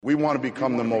We want to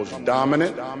become the most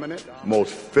dominant,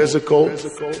 most physical,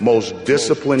 most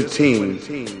disciplined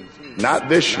team, not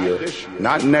this year,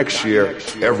 not next year,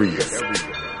 every year.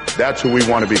 That's who we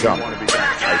want to become.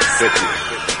 I sit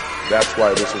here. That's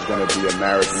why this is going to be a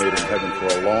marriage made in heaven for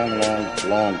a long, long,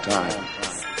 long time.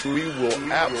 We will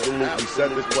absolutely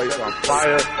set this place on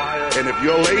fire, and if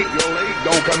you're late,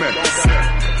 don't come in.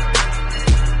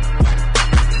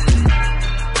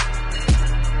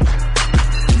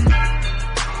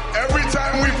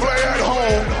 Time we play at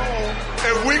home,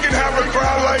 if we can have a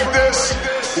crowd like this,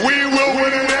 we will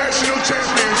win a national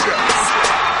championship.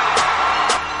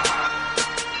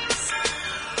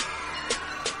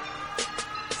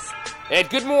 And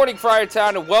good morning,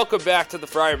 Friartown, and welcome back to the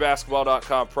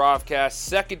FriarBasketball.com Provcast.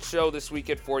 Second show this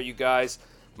weekend for you guys.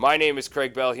 My name is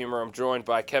Craig Bellhumer. I'm joined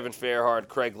by Kevin Fairhard,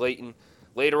 Craig Layton.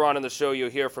 Later on in the show, you'll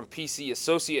hear from PC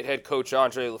Associate Head Coach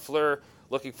Andre LaFleur.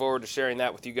 Looking forward to sharing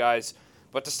that with you guys.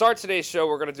 But to start today's show,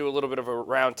 we're going to do a little bit of a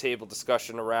roundtable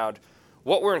discussion around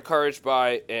what we're encouraged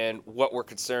by and what we're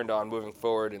concerned on moving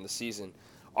forward in the season.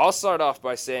 I'll start off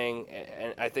by saying,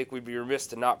 and I think we'd be remiss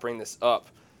to not bring this up,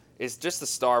 is just the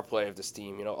star play of this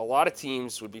team. You know, a lot of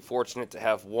teams would be fortunate to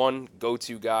have one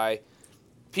go-to guy.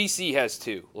 PC has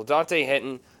two. LaDontae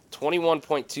Hinton,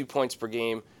 21.2 points per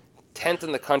game, 10th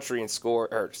in the country in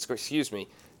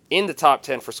in the top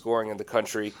 10 for scoring in the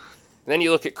country. And then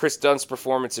you look at Chris Dunn's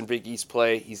performance in Big East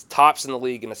play. He's tops in the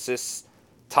league in assists,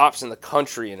 tops in the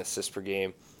country in assists per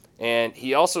game. And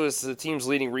he also is the team's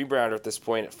leading rebounder at this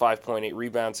point at 5.8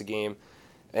 rebounds a game.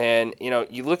 And, you know,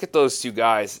 you look at those two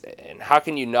guys, and how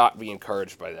can you not be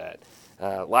encouraged by that?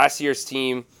 Last year's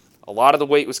team, a lot of the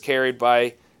weight was carried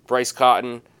by Bryce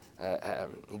Cotton.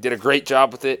 He did a great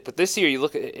job with it. But this year, you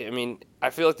look at it, I mean,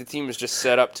 I feel like the team is just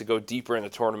set up to go deeper in the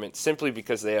tournament simply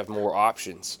because they have more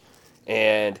options.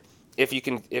 And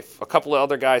if a couple of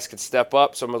other guys could step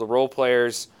up, some of the role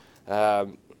players,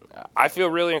 I feel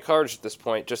really encouraged at this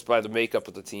point just by the makeup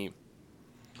of the team.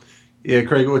 Yeah,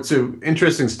 Craig, what's an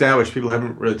interesting stat which people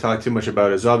haven't really talked too much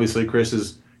about is obviously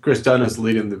Chris Dunn is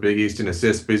leading the Big East in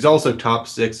assists, but he's also top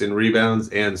 6 in rebounds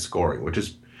and scoring, which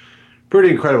is pretty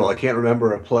incredible. I can't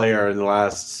remember a player in the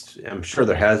last, I'm sure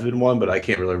there has been one, but I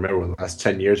can't really remember in the last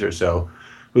 10 years or so,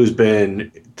 who's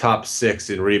been top 6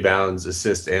 in rebounds,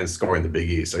 assists, and scoring the Big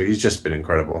East. So he's just been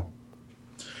incredible.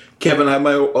 Kevin, I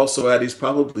might also add he's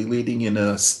probably leading in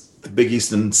the Big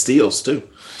East in steals, too.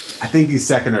 I think he's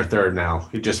second or third now.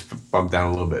 He just bumped down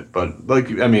a little bit. But,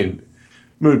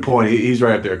 moot point, he's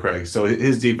right up there, Craig. So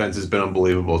his defense has been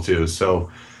unbelievable, too. So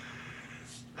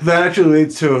that actually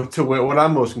leads to what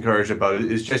I'm most encouraged about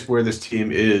is just where this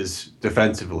team is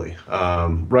defensively.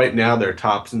 Right now, they're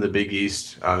tops in the Big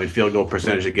East in field goal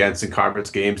percentage against in conference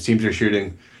games. Teams are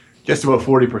shooting just about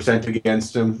 40%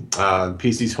 against them.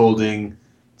 PC's holding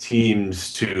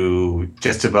teams to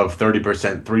just above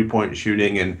 30% three-point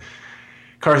shooting, and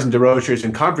Carson DeRocher's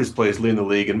in conference play is leading the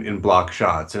league in block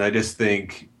shots. And I just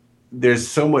think there's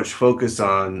so much focus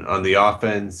on the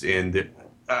offense, and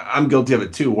I'm guilty of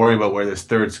it too, worrying about where this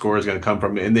third score is going to come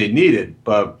from, and they need it.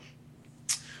 But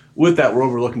with that, we're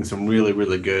overlooking some really,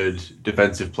 really good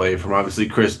defensive play from obviously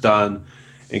Chris Dunn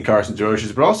and Carson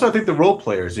DeRocher, but also I think the role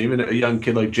players, even a young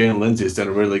kid like Jalen Lindsay has done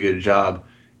a really good job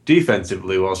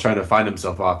defensively while he's trying to find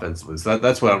himself offensively. So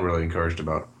that's what I'm really encouraged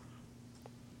about.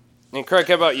 And Craig,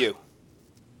 how about you?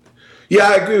 Yeah,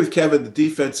 I agree with Kevin. The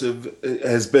defensive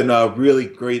has been really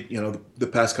great, the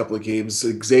past couple of games.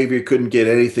 Xavier couldn't get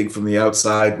anything from the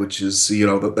outside, which is,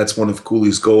 that's one of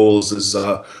Cooley's goals is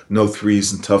no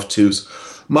threes and tough twos.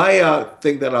 My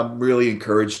thing that I'm really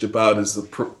encouraged about is the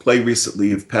play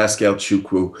recently of Pascal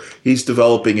Chukwu. He's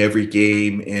developing every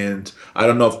game, and I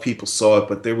don't know if people saw it,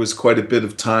 but there was quite a bit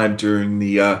of time during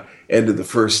the end of the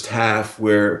first half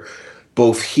where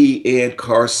both he and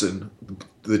Carson,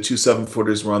 the two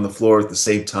 7-footers, were on the floor at the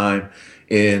same time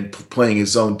and playing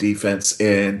his own defense.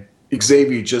 And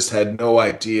Xavier just had no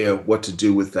idea what to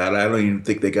do with that. I don't even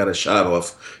think they got a shot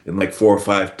off in like 4 or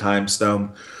 5 times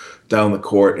down the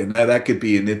court. And that could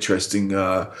be an interesting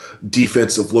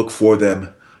defensive look for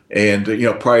them. And,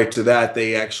 prior to that,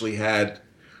 they actually had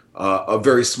a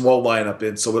very small lineup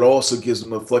in. So it also gives them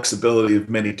the flexibility of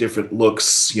many different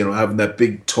looks, having that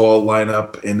big, tall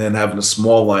lineup and then having a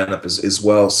small lineup as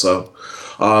well. So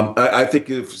I think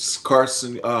if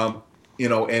Carson,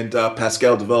 and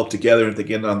Pascal develop together and they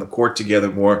get on the court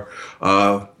together more,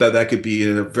 that could be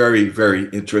a very, very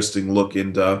interesting look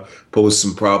and pose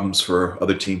some problems for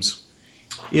other teams.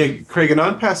 Yeah, Craig, and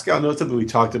on Pascal, I know something we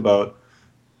talked about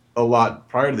a lot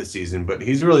prior to the season, but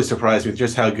he's really surprised me with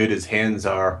just how good his hands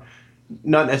are.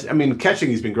 Catching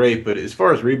he's been great, but as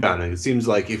far as rebounding, it seems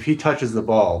like if he touches the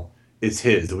ball, is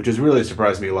his, which has really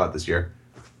surprised me a lot this year.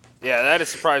 Yeah, that has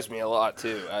surprised me a lot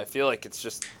too. I feel like it's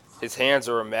just his hands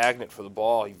are a magnet for the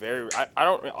ball. I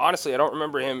don't honestly I don't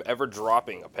remember him ever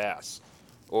dropping a pass,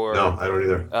 No, or I don't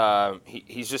either.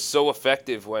 he's just so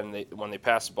effective when they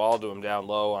pass the ball to him down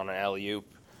low on an alley oop.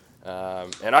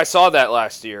 And I saw that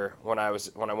last year when I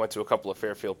went to a couple of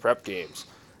Fairfield prep games.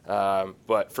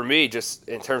 But for me, just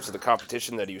in terms of the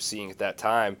competition that he was seeing at that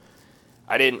time,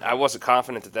 I wasn't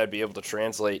confident that that'd be able to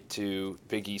translate to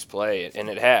Big East play, and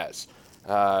it has.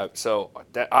 So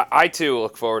I too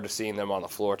look forward to seeing them on the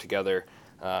floor together,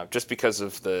 just because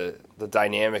of the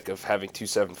dynamic of having 2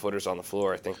 7-footers on the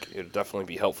floor. I think it would definitely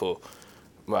be helpful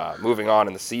moving on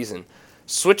in the season.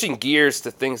 Switching gears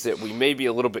to things that we may be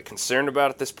a little bit concerned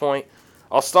about at this point,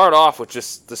 I'll start off with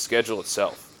just the schedule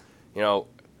itself. You know,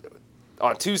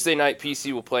 on Tuesday night,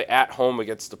 PC will play at home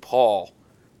against DePaul.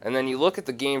 And then you look at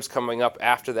the games coming up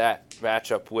after that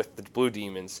matchup with the Blue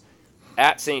Demons,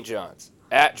 at St. John's,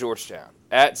 at Georgetown,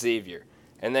 at Xavier,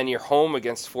 and then you're home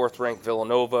against fourth-ranked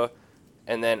Villanova,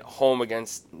 and then home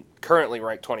against currently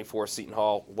ranked 24 Seton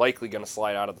Hall, likely going to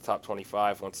slide out of the top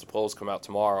 25 once the polls come out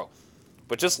tomorrow.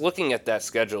 But just looking at that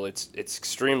schedule, it's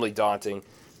extremely daunting,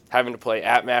 having to play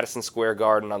at Madison Square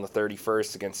Garden on the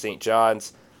 31st against St.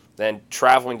 John's, then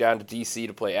traveling down to D.C.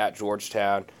 to play at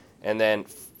Georgetown, and then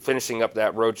finishing up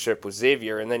that road trip with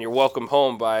Xavier, and then you're welcomed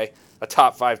home by a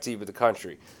top 5 team of the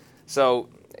country. So,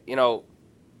 you know,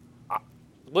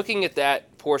 looking at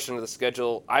that portion of the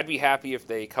schedule, I'd be happy if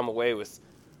they come away with,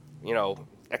 you know,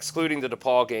 excluding the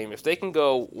DePaul game, if they can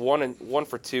go 1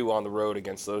 for 2 on the road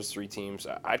against those 3 teams,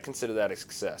 I'd consider that a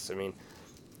success. I mean,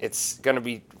 it's going to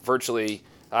be virtually,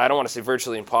 I don't want to say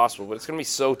virtually impossible, but it's going to be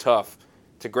so tough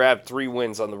to grab 3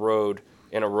 wins on the road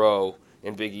in a row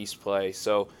in Big East play.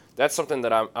 So that's something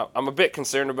that I'm a bit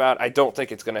concerned about. I don't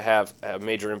think it's going to have a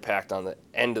major impact on the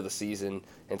end of the season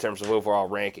in terms of overall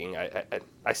ranking.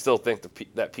 I still think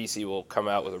that PC will come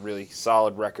out with a really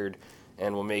solid record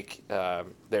and will make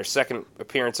their second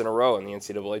appearance in a row in the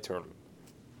NCAA tournament.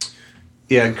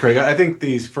 Yeah, Craig, I think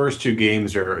these first 2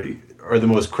 games are the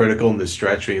most critical in this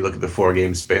stretch when you look at the 4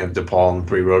 game span of DePaul and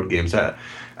 3 road games.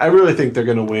 I really think they're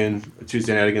going to win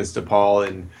Tuesday night against DePaul,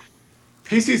 and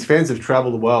PC's fans have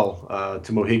traveled well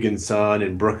to Mohegan Sun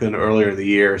and Brooklyn earlier in the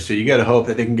year, so you got to hope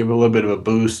that they can give a little bit of a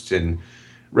boost and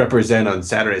represent on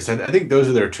Saturday. So I think those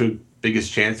are their 2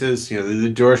 biggest chances. You know, the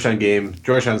Georgetown game,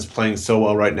 Georgetown's playing so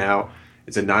well right now.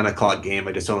 It's a 9 o'clock game.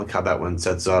 I just don't like how that one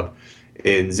sets up.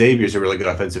 And Xavier's a really good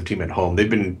offensive team at home.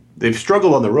 They've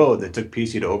struggled on the road. They took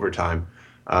PC to overtime,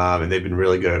 and they've been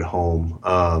really good at home.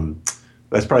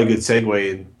 That's probably a good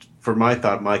segue. And for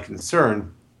my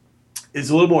concern is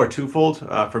a little more twofold.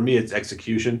 For me, it's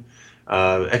execution.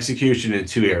 Execution in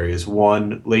 2 areas.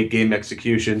 One, late game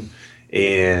execution,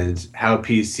 and how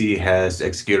PC has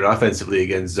executed offensively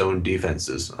against zone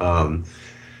defenses.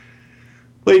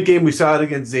 Late game, we saw it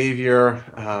against Xavier.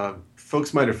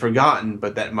 Folks might have forgotten,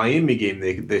 but that Miami game,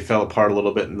 they fell apart a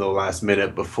little bit in the last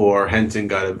minute before Henson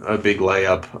got a big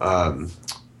layup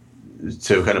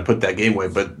to kind of put that game away.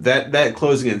 But that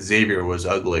closing against Xavier was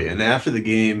ugly. And after the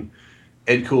game,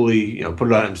 Ed Cooley, put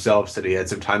it on himself, said he had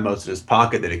some timeouts in his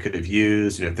pocket that he could have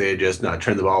used, and if they had just not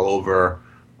turned the ball over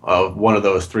one of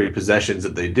those 3 possessions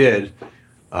that they did,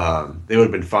 they would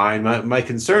have been fine. My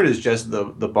concern is just the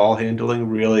ball handling.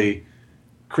 Really,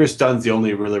 Chris Dunn's the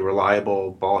only really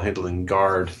reliable ball handling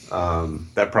guard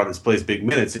that Providence plays big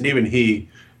minutes, and even he,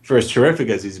 for as terrific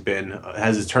as he's been,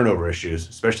 has his turnover issues,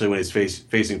 especially when he's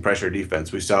facing pressure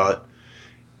defense. We saw it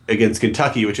against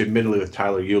Kentucky, which admittedly with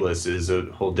Tyler Ulis is a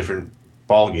whole different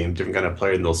ball game, different kind of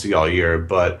player than they'll see all year,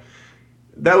 but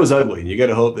that was ugly, and you got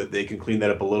to hope that they can clean that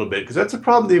up a little bit, because that's a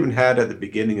problem they even had at the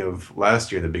beginning of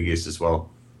last year in the Big East as well.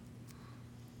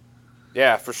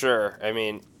 Yeah, for sure. I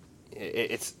mean,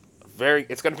 it's going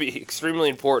to be extremely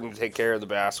important to take care of the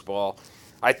basketball.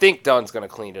 I think Dunn's going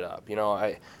to clean it up.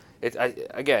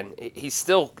 Again, he's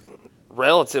still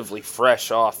relatively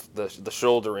fresh off the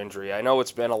shoulder injury. I know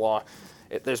there's been a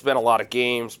lot of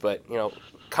games, but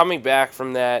coming back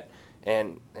from that,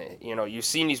 and you've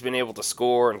seen he's been able to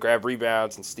score and grab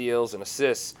rebounds and steals and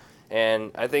assists, and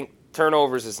I think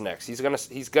turnovers is next.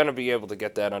 He's gonna be able to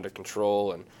get that under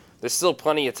control, and there's still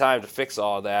plenty of time to fix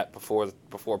all of that before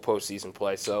postseason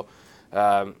play. So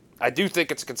I do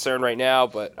think it's a concern right now,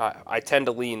 but I tend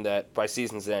to lean that by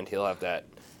season's end he'll have that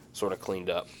sort of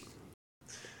cleaned up.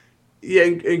 Yeah,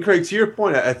 and Craig, to your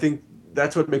point, I think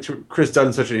that's what makes Chris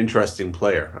Dunn such an interesting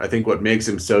player. I think what makes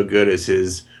him so good is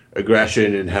his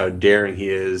aggression and how daring he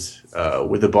is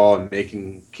with the ball and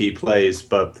making key plays.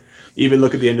 But even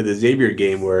look at the end of the Xavier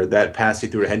game where that pass he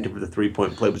threw to Henton for the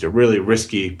three-point play was a really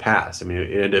risky pass. I mean,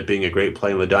 it ended up being a great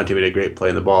play, and LaDante made a great play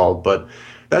in the ball. But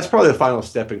that's probably the final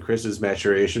step in Chris's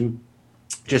maturation,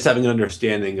 just having an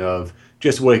understanding of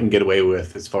just what he can get away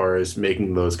with as far as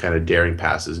making those kind of daring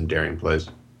passes and daring plays.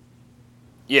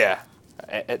 Yeah,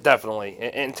 definitely.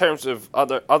 In terms of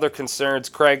other concerns,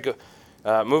 Craig,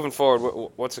 moving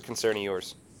forward, what's a concern of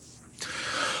yours?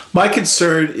 My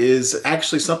concern is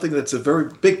actually something that's a very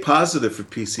big positive for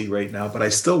PC right now, but I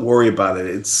still worry about it.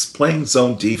 It's playing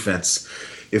zone defense.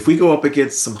 If we go up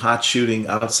against some hot shooting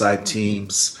outside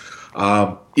teams,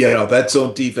 that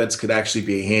zone defense could actually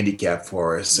be a handicap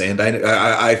for us. And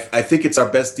I think it's our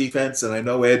best defense, and I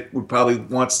know Ed would probably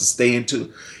wants to stay in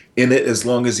it as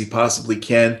long as he possibly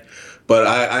can. But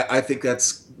I think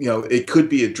that's, it could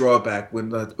be a drawback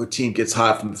when a team gets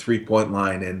hot from the three-point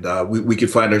line, and we could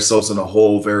find ourselves in a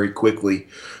hole very quickly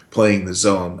playing the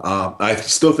zone. I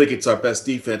still think it's our best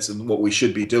defense and what we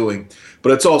should be doing,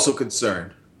 but it's also a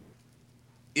concern.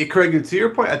 Yeah, Craig, to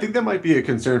your point, I think that might be a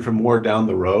concern for more down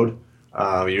the road.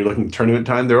 You're looking at tournament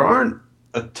time. There aren't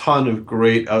a ton of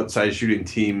great outside shooting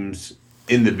teams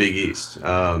in the Big East.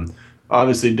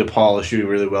 Obviously, DePaul is shooting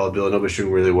really well. Villanova is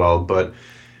shooting really well. But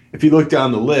if you look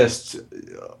down the list,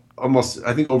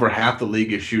 I think over half the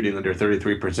league is shooting under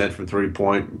 33% from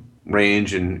three-point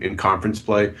range in conference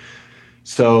play.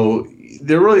 So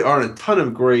there really aren't a ton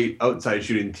of great outside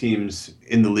shooting teams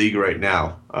in the league right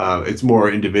now. It's more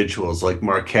individuals, like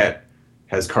Marquette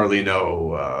has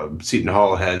Carlino, Seton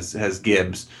Hall has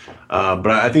Gibbs. But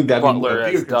I think that'd be a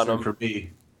bigger concern for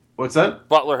me. What's that?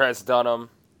 Butler has Dunham.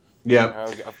 Yeah.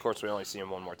 Of course, we only see him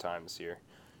one more time this year.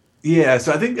 Yeah,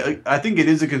 so I think it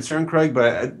is a concern, Craig.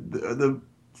 But the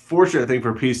fortunate thing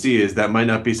for PC is that might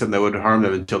not be something that would harm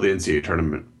them until the NCAA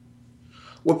tournament.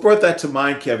 What brought that to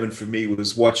mind, Kevin, for me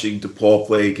was watching DePaul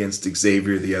play against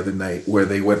Xavier the other night, where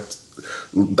they went.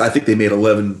 I think they made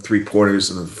 11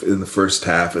 three-pointers in the first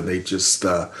half, and they just,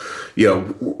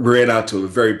 ran out to a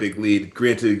very big lead.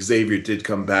 Granted, Xavier did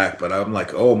come back, but I'm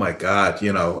like, oh my God,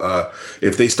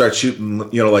 if they start shooting,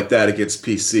 like that against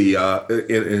PC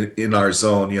in our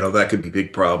zone, that could be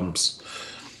big problems.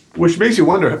 Which makes you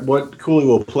wonder what Cooley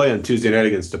will play on Tuesday night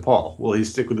against DePaul. Will he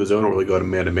stick with his zone, or will he go to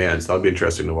man-to-man? So that'll be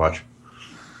interesting to watch.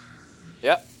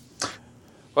 Yep.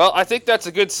 Well, I think that's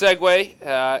a good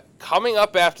segue. Coming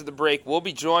up after the break, we'll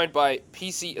be joined by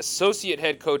PC Associate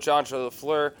Head Coach Andre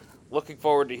LaFleur. Looking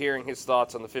forward to hearing his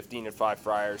thoughts on the 15-5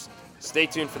 Friars. Stay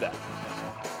tuned for that.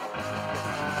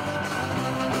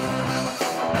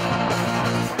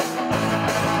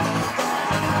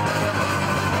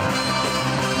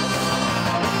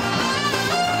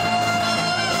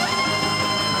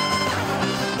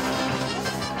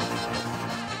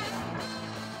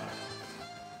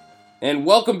 And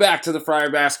welcome back to the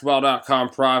FriarBasketball.com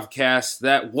Provcast.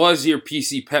 That was your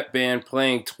PC Pep Band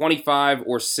playing 25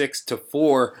 or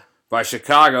 6-4 by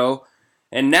Chicago.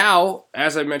 And now,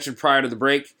 as I mentioned prior to the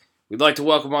break, we'd like to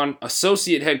welcome on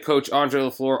Associate Head Coach Andre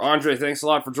LaFleur. Andre, thanks a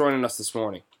lot for joining us this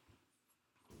morning.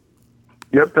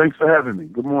 Yep, thanks for having me.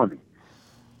 Good morning.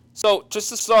 So, just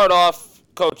to start off,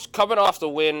 Coach, coming off the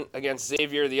win against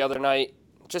Xavier the other night,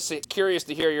 just curious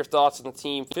to hear your thoughts on the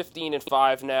team.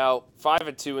 15-5 now,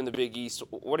 5-2 in the Big East.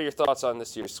 What are your thoughts on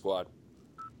this year's squad?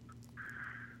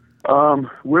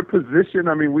 We're positioned.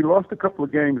 I mean, we lost a couple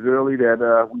of games early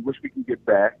that we wish we could get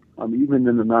back, even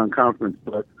in the non-conference.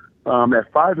 But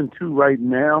at 5-2 right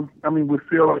now, I mean, we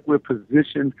feel like we're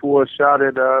positioned for a shot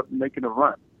at making a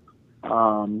run.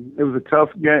 It was a tough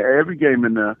game. Every game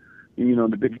in the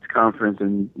Big East Conference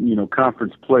and,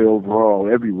 conference play overall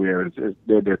everywhere.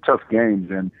 They're tough games.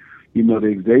 And,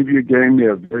 the Xavier game,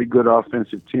 they're a very good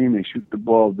offensive team. They shoot the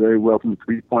ball very well from the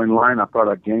three-point line. I thought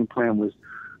our game plan was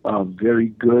very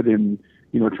good in,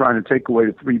 trying to take away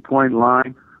the three-point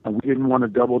line. We didn't want to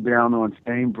double down on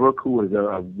Stainbrook, who was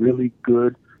a really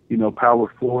good,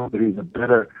 power forward, but he's a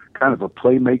better kind of a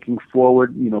playmaking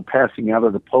forward, passing out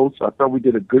of the post. So I thought we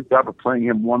did a good job of playing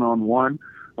him one-on-one.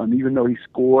 Even though he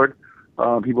scored,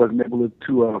 he wasn't able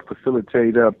to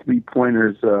facilitate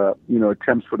three-pointers,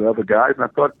 attempts for the other guys. And I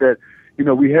thought that,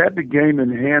 we had the game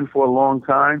in hand for a long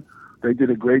time. They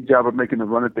did a great job of making the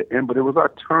run at the end, but it was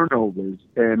our turnovers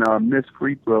and our missed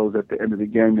free throws at the end of the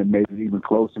game that made it even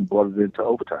close and brought it into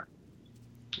overtime.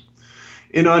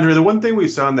 And Andre, the one thing we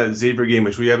saw in that Xavier game,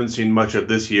 which we haven't seen much of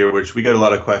this year, which we got a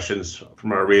lot of questions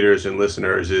from our readers and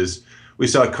listeners, is we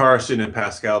saw Carson and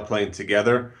Pascal playing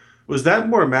together. Was that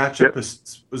more matchup? Yep.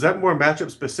 Was that more matchup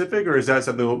specific, or is that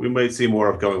something we might see more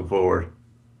of going forward?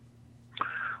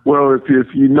 Well,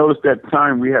 if you noticed that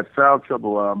time, we had foul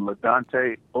trouble. Both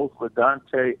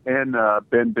LaDante and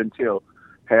Ben Bentil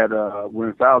were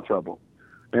in foul trouble.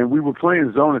 And we were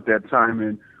playing zone at that time,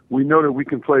 and we know that we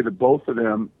can play the both of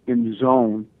them in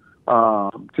zone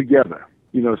together.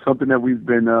 Something that we've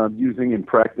been using in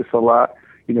practice a lot.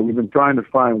 We've been trying to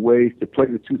find ways to play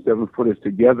the 2 7-footers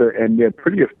together, and they're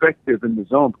pretty effective in the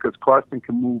zone because Carson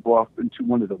can move off into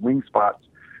one of the wing spots,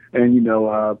 and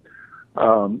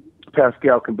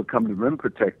Pascal can become the rim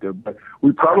protector. But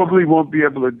we probably won't be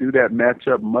able to do that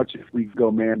matchup much if we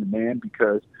go man-to-man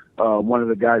because one of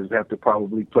the guys would have to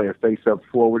probably play a face-up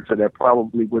forward, so that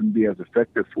probably wouldn't be as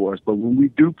effective for us. But when we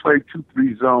do play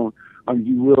 2-3 zone,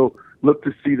 you will look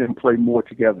to see them play more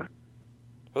together.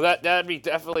 Well, that'd be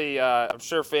definitely. I'm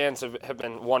sure fans have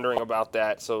been wondering about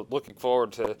that. So looking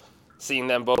forward to seeing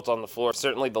them both on the floor.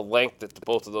 Certainly, the length that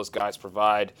both of those guys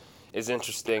provide is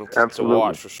interesting to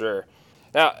watch for sure.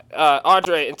 Now,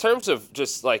 Andre, in terms of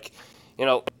just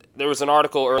there was an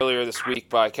article earlier this week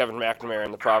by Kevin McNamara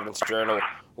in the Providence Journal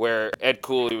where Ed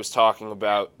Cooley was talking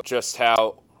about just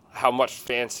how much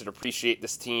fans should appreciate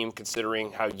this team,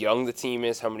 considering how young the team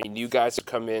is, how many new guys have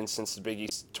come in since the Big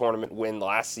East tournament win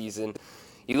last season.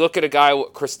 You look at a guy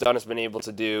what Chris Dunn has been able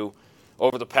to do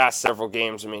over the past several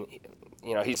games. I mean,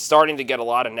 he's starting to get a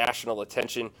lot of national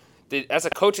attention. As a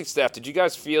coaching staff, did you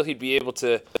guys feel he'd be able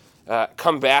to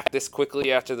come back this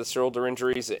quickly after the shoulder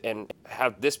injuries and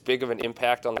have this big of an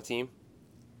impact on the team?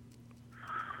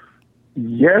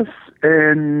 Yes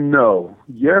and no.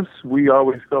 Yes, we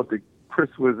always felt that Chris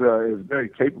was very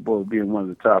capable of being one of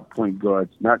the top point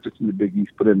guards, not just in the Big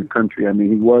East, but in the country. I mean,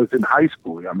 he was in high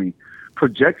school. I mean,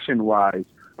 projection-wise,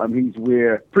 he's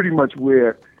pretty much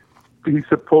where he's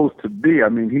supposed to be. I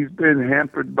mean, he's been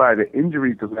hampered by the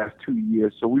injuries the last 2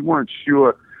 years, so we weren't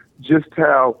sure just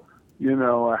how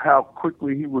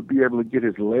quickly he would be able to get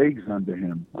his legs under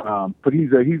him. But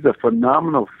he's a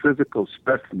phenomenal physical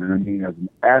specimen. I mean, as an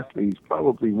athlete, he's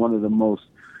probably one of the most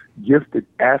gifted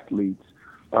athletes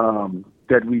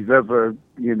that we've ever,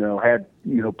 had,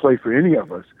 play for any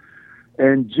of us.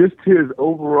 And just his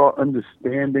overall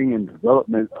understanding and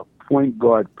development of point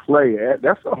guard play,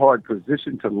 that's a hard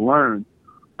position to learn.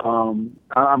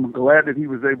 I'm glad that he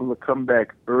was able to come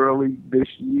back early this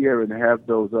year and have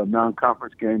those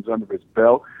non-conference games under his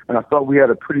belt. And I thought we had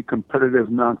a pretty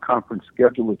competitive non-conference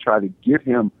schedule to try to get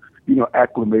him,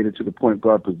 acclimated to the point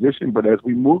guard position. But as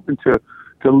we move into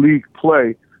league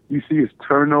play, you see his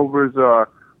turnovers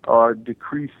are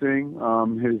decreasing.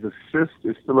 His assist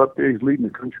is still up there. He's leading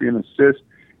the country in assists.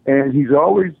 And he's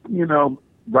always,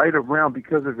 right around,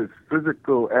 because of his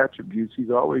physical attributes, he's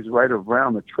always right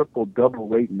around a triple-double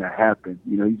waiting to happen.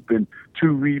 He's been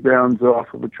 2 rebounds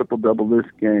off of a triple-double this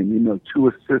game, 2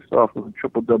 assists off of a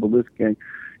triple-double this game.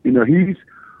 He's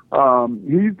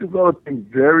developing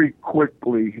very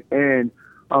quickly, and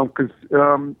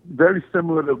very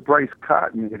similar to Bryce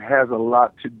Cotton, it has a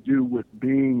lot to do with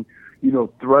being,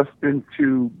 thrust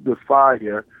into the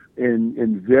fire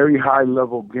in very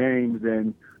high-level games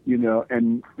and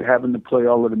having to play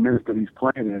all of the minutes that he's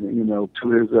playing in, to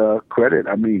his credit.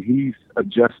 I mean, he's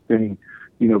adjusting,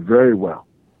 very well.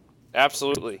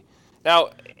 Absolutely. Now,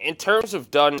 in terms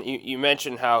of Dunn, you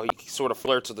mentioned how he sort of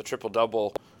flirts with the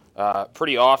triple-double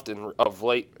pretty often, of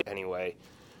late anyway.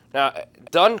 Now,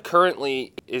 Dunn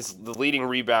currently is the leading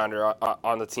rebounder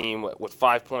on the team with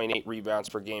 5.8 rebounds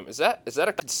per game. Is that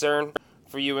a concern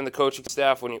for you and the coaching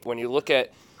staff when you look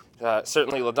at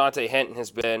certainly LaDante Henton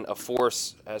has been a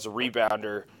force as a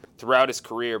rebounder throughout his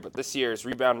career, but this year his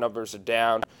rebound numbers are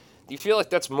down. Do you feel like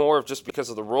that's more of just because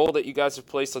of the role that you guys have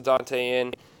placed LaDante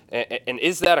in? And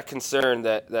is that a concern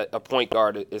that a point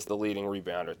guard is the leading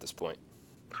rebounder at this point?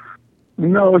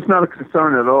 No, it's not a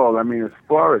concern at all. I mean, as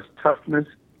far as toughness,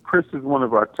 Chris is one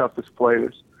of our toughest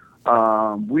players.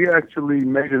 We actually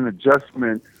made an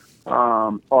adjustment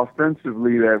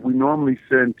offensively that we normally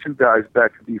send 2 guys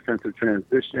back to defensive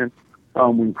transition.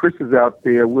 When Chris is out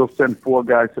there, we'll send 4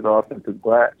 guys to the offensive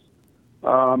glass.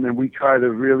 And we try to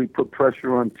really put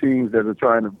pressure on teams that are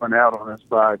trying to run out on us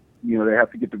by, they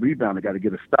have to get the rebound. They got to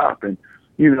get a stop. And,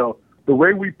 the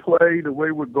way we play, the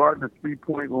way we're guarding the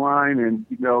 3-point line, and,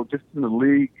 just in the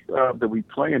league that we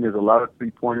play in, there's a lot of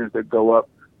 3-pointers that go up.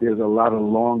 There's a lot of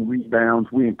long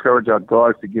rebounds. We encourage our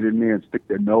guards to get in there and stick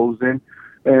their nose in.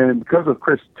 And because of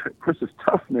Chris's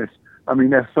toughness, I mean,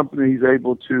 that's something that he's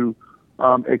able to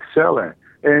excel at.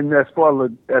 And as for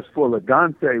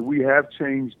LaDante, we have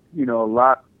changed, a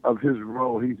lot of his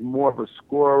role. He's more of a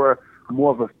scorer,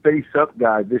 more of a face-up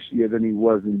guy this year than he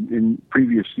was in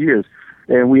previous years.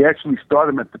 And we actually start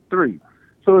him at the 3.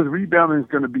 So his rebounding is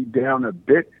going to be down a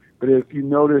bit, But if you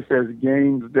notice as the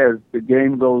game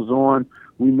goes on,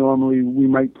 we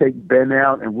might take Ben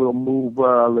out and we'll move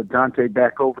LaDante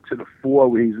back over to the 4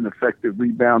 where he's an effective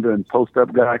rebounder and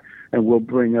post-up guy, and we'll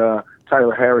bring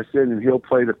Tyler Harris in and he'll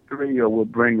play the 3, or we'll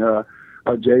bring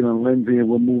Jalen Lindsey and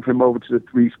we'll move him over to the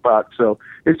 3 spot. So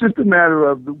it's just a matter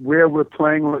of where we're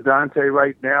playing LaDante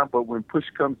right now, but when push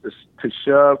comes to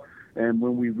shove and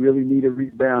when we really need a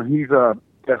rebound, he's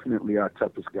definitely our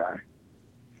toughest guy.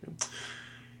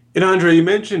 And Andre, you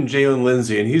mentioned Jalen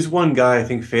Lindsey, and he's one guy I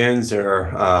think fans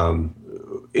are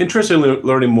interested in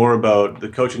learning more about the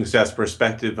coaching staff's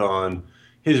perspective on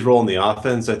his role in the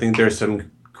offense. I think there's some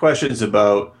questions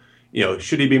about,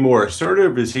 should he be more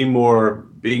assertive? Is he more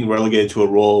being relegated to a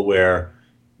role where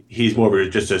he's more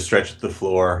of just a stretch the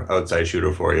floor outside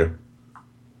shooter for you?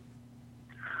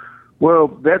 Well,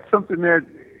 that's something that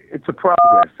it's a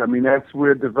progress. I mean, that's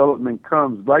where development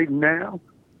comes. Right now,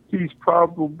 he's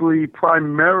probably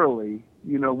primarily,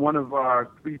 one of our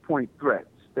 3-point threats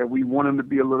that we want him to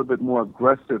be a little bit more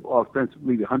aggressive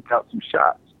offensively to hunt out some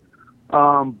shots.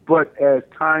 But as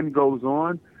time goes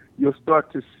on, you'll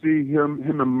start to see him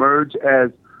emerge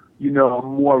as, a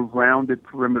more rounded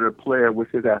perimeter player with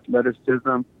his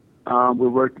athleticism. We're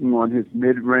working on his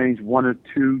mid-range 1 or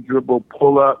 2 dribble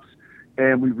pull-ups,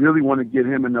 and we really want to get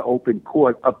him in the open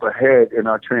court up ahead in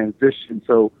our transition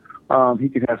so he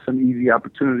can have some easy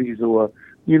opportunities or,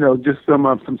 just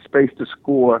some space to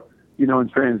score, in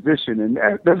transition. And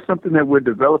that's something that we're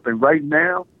developing right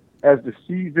now. As the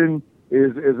season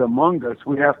is among us,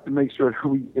 we have to make sure that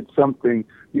we get something,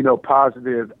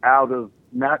 positive out of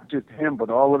not just him, but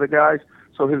all of the guys.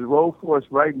 So his role for us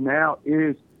right now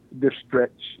is the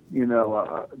stretch,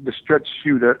 the stretch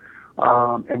shooter.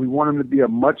 And we want him to be a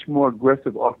much more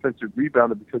aggressive offensive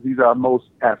rebounder because he's our most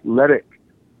athletically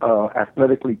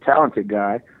talented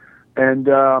guy. And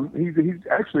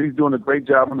he's doing a great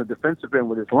job on the defensive end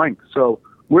with his length. So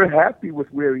we're happy with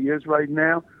where he is right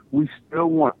now. We still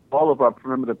want all of our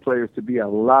perimeter players to be a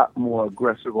lot more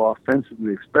aggressive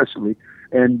offensively, especially,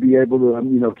 and be able to,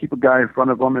 keep a guy in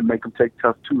front of them and make him take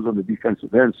tough twos on the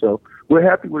defensive end. So we're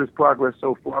happy with his progress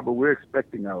so far, but we're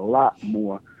expecting a lot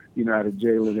more, out of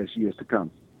Jalen as years to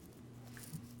come.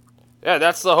 Yeah,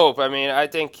 that's the hope. I mean, I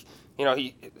think,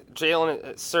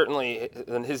 Jalen certainly,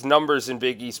 his numbers in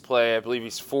Big East play, I believe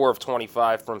he's 4 of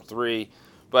 25 from 3.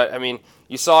 But, I mean,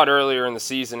 you saw it earlier in the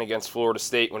season against Florida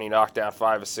State when he knocked down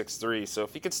 5 of 6 threes. So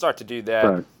if he could start to do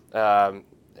that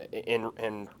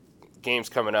in games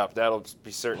coming up, that'll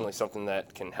be certainly something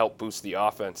that can help boost the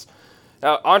offense.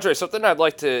 Now, Andre, something I'd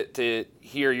like to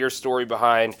hear your story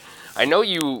behind. I know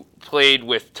you played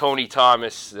with Tony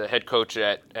Thomas, the head coach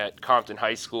at Compton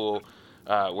High School,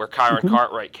 where Kyron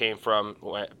Cartwright came from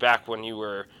back when you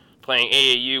were playing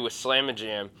AAU with Slam and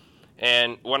Jam.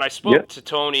 And when I spoke to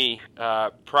Tony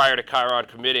prior to Kyron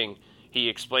committing, he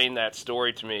explained that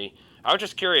story to me. I was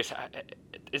just curious,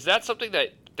 is that something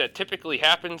that typically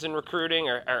happens in recruiting,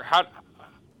 or how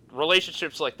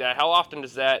relationships like that, how often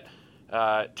does that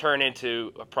turn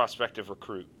into a prospective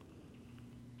recruit?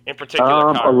 In particular,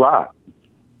 a lot.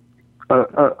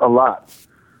 A lot.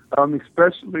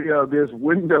 Especially there's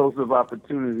windows of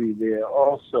opportunity there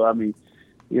also. I mean,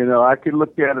 I could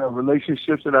look at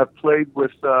relationships that I've played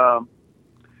with, some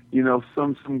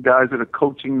guys that are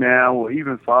coaching now, or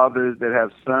even fathers that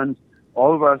have sons.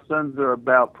 All of our sons are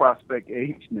about prospect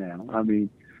age now. I mean,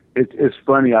 it's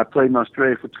funny. I played in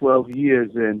Australia for 12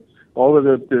 years, and all of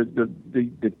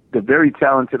the very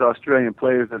talented Australian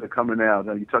players that are coming out.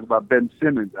 You talk about Ben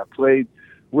Simmons. I played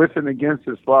with and against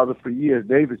his father for years.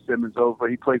 David Simmons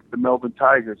he played for the Melbourne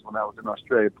Tigers when I was in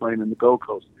Australia playing in the Gold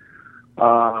Coast.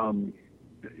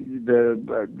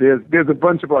 There's a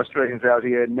bunch of Australians out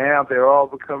here now. They're all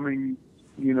becoming,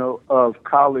 of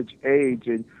college age,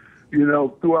 and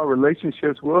through our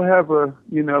relationships, we'll have a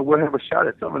shot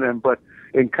at some of them. But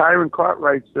in Kyron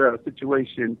Cartwright's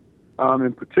situation,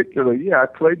 in particular, I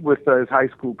played with his high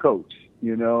school coach.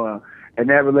 And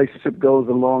that relationship goes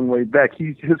a long way back.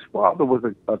 His father was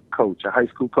a coach, a high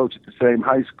school coach at the same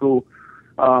high school.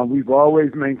 We've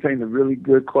always maintained a really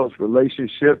good, close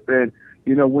relationship. And,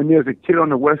 when there's a kid on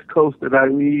the West Coast that I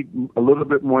need a little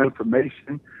bit more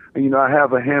information, and, I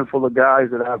have a handful of guys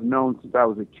that I've known since I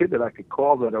was a kid that I could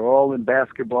call that are all in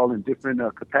basketball in different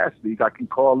capacities. I can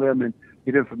call them and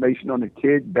get information on the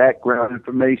kid, background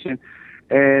information.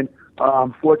 And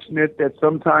I'm fortunate that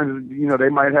sometimes, they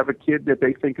might have a kid that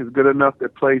they think is good enough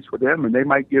that plays for them, and they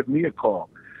might give me a call.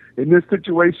 In this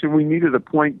situation, we needed a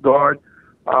point guard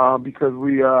because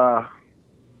we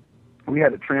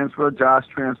had a transfer, Josh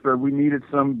transfer. We needed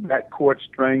some backcourt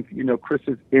strength,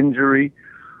 Chris's injury.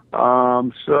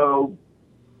 So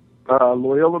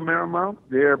Loyola Marymount.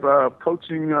 Their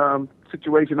coaching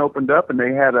situation opened up, and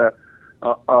they had a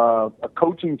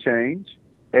coaching change,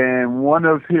 and one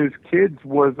of his kids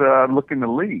was looking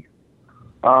to leave.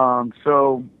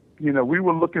 So, we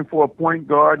were looking for a point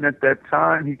guard, and at that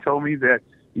time, he told me that,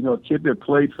 a kid that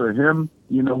played for him,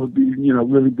 would be,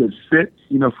 really good fit,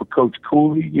 for Coach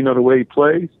Cooley, the way he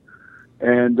plays.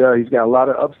 And he's got a lot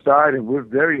of upside, and we're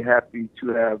very happy to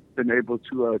have been able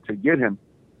to get him.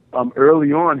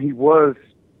 Early on, he was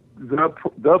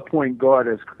the point guard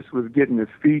as Chris was getting his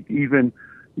feet even,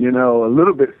 a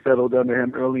little bit settled under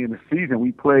him early in the season.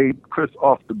 We played Chris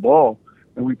off the ball,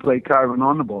 and we played Kyron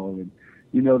on the ball. And,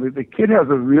 the kid has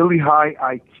a really high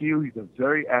IQ. He's a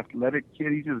very athletic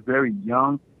kid. He's just very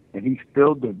young, and he's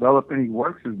still developing. He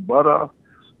works his butt off.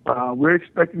 We're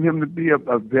expecting him to be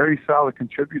a very solid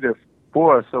contributor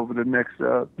for us over the next,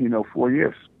 4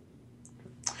 years.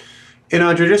 And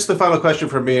Andre, just the final question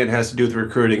for me, it has to do with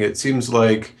recruiting. It seems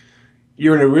like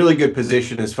you're in a really good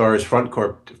position as far as front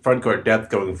court depth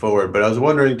going forward, but I was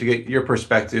wondering to get your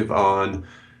perspective on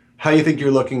how you think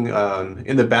you're looking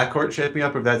in the backcourt shaping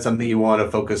up, if that's something you want to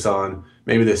focus on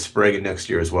maybe this spring and next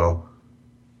year as well.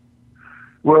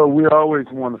 Well, we always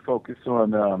want to focus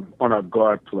on our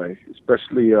guard play,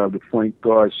 especially the point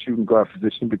guard, shooting guard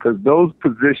position, because those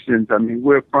positions,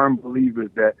 we're firm believers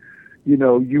that, you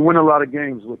win a lot of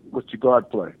games with your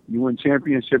guard play. You win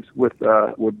championships with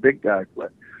big guy play.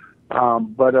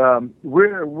 But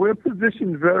we're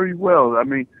positioned very well.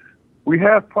 We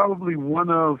have probably one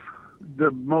of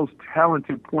the most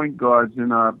talented point guards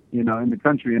in our, in the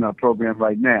country in our program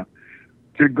right now.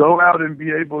 To go out and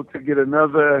be able to get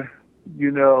another,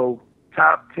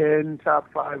 top 10, top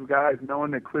 5 guys, knowing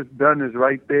that Chris Dunn is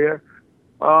right there,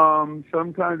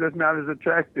 sometimes that's not as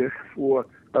attractive for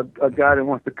a guy that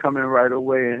wants to come in right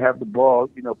away and have the ball,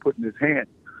 put in his hand.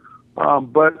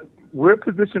 But we're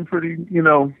positioned pretty,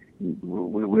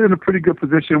 we're in a pretty good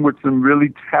position with some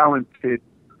really talented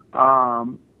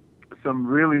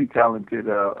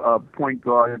point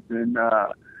guards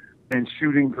and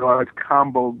shooting guards,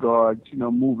 combo guards,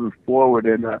 moving forward.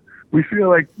 And we feel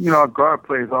like, our guard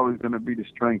play is always going to be the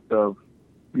strength of,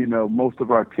 most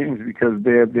of our teams because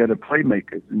they're the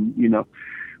playmakers. And,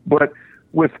 but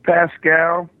with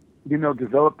Pascal,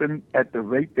 developing at the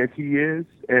rate that he is,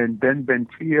 and Ben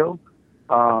Bentil,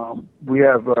 we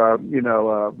have,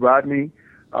 Rodney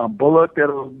Bullock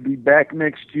that'll be back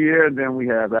next year, and then we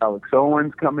have Alex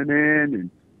Owens coming in,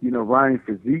 and, Ryan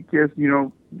Fazikis.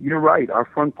 You're right, our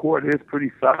front court is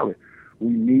pretty solid.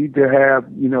 We need to have,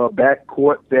 a back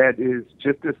court that is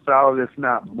just as solid, if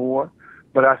not more.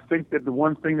 But I think that the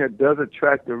one thing that does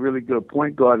attract a really good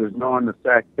point guard is knowing the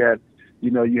fact that,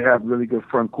 you have really good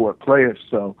front court players.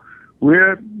 So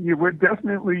we're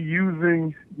definitely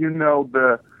using,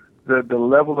 the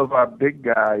level of our big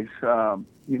guys,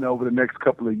 over the next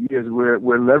couple of years. We're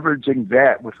leveraging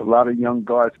that with a lot of young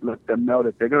guards to let them know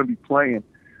that they're going to be playing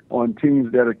on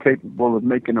teams that are capable of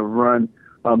making a run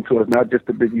towards not just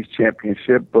the Big East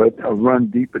championship, but a run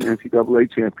deep in the NCAA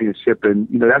championship. And,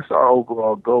 that's our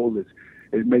overall goal is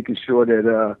making sure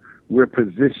that we're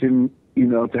positioned,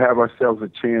 to have ourselves a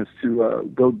chance to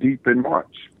go deep in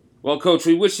March. Well, Coach,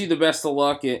 we wish you the best of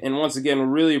luck. And once again, we're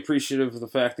really appreciative of the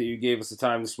fact that you gave us the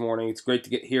time this morning. It's great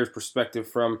to hear his perspective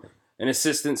from an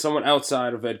assistant, someone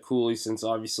outside of Ed Cooley, since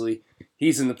obviously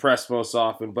he's in the press most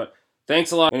often. But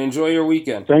thanks a lot, and enjoy your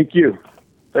weekend. Thank you.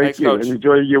 Thanks, you. Coach. And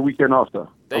enjoy your weekend also.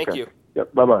 Thank you.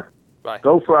 Yep. Bye-bye. Bye.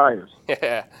 Go Friars.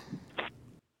 Yeah.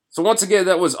 So once again,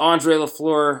 that was Andre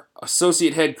LaFleur,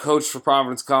 associate head coach for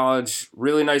Providence College.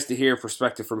 Really nice to hear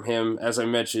perspective from him. As I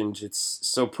mentioned, it's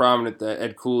so prominent that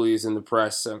Ed Cooley is in the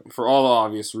press for all the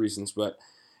obvious reasons, but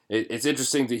it's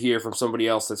interesting to hear from somebody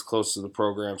else that's close to the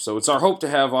program. So it's our hope to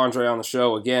have Andre on the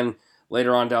show again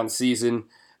later on down the season.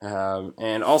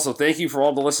 And also, thank you for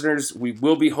all the listeners. We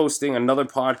will be hosting another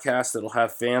podcast that will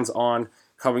have fans on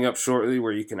coming up shortly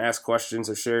where you can ask questions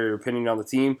or share your opinion on the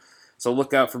team. So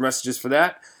look out for messages for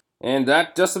that. And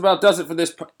that just about does it for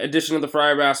this edition of the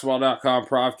FriarBasketball.com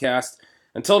Provcast.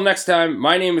 Until next time,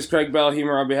 my name is Craig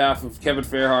Bellheimer on behalf of Kevin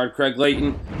Fairhard, Craig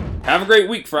Layton. Have a great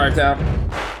week, Friartown.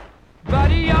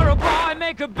 Buddy, you're a boy,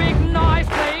 make a big noise,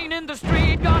 playing in the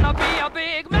street, gonna be a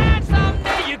big man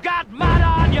someday. You got mud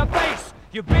on your face,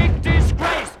 you big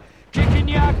disgrace, kicking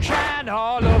your can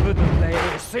all over the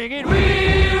place, singing, we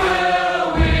will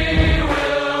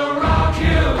rock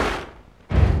you.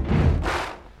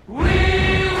 We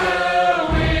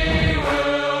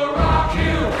will rock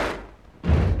you.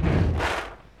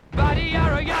 Buddy, you're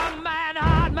a young man,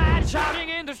 hard man, shouting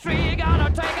in the street, you're gonna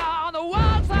take on the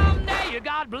world someday. You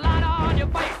got blood on your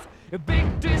face, a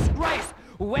big disgrace.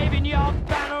 waving your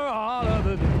banner all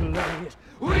over the place.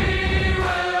 We will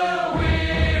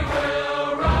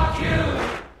rock you.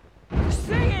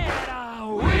 Sing it.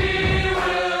 We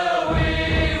will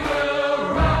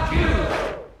rock you.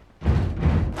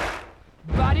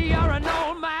 Buddy, you're an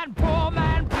old man, poor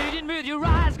man, pleading with your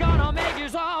eyes, gonna make you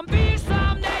zombie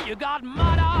someday. You got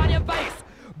mud on your face,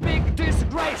 big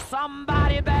disgrace.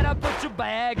 Somebody better put your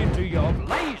bag into your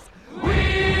place.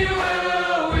 We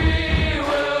will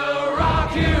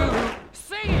rock you.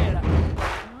 Sing it.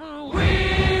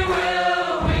 We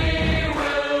will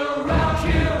rock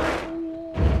you.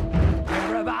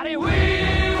 Everybody, we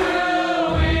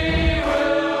will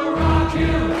rock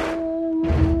you.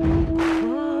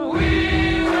 We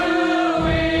will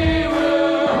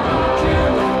rock you.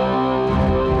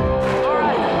 All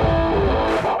right.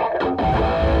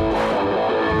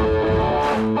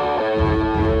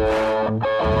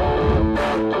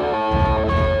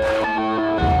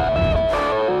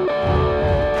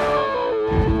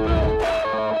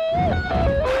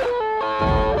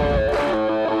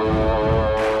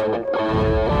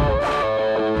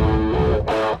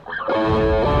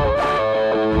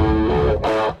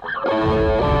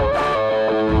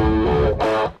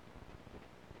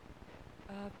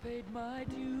 I've paid my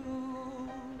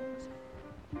dues,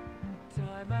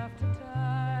 time after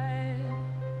time.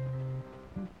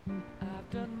 I've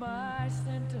done my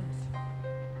sentence,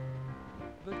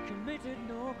 but committed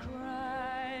no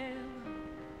crime.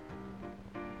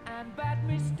 And bad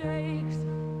mistakes,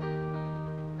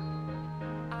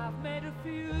 I've made a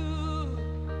few.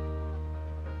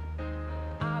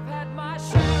 I've had my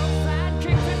share of sand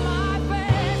kicked in my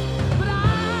face, but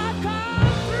I've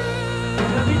come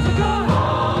through. I need to go on.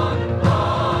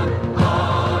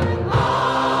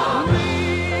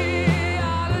 We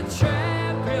are the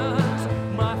champions,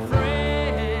 my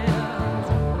friends,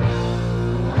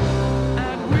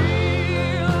 and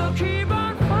we'll keep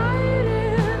on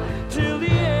fighting till the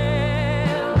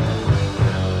end.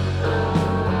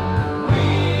 We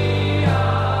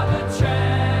are the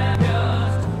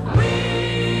champions. We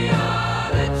are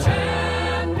the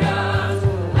champions.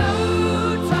 No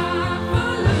time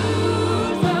for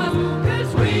losers,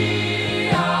 'cause we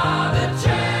are the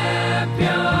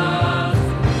champions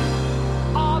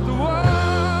of the world.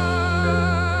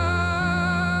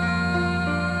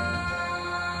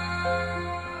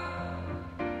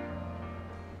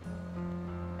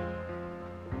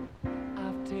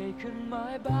 I've taken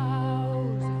my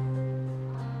bows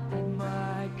and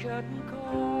my curtain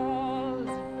calls.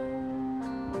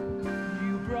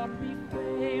 You brought me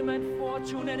fame and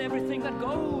fortune and everything that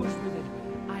goes with it.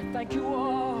 I thank you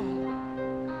all,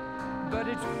 but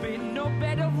it's been no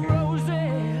bed of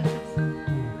roses.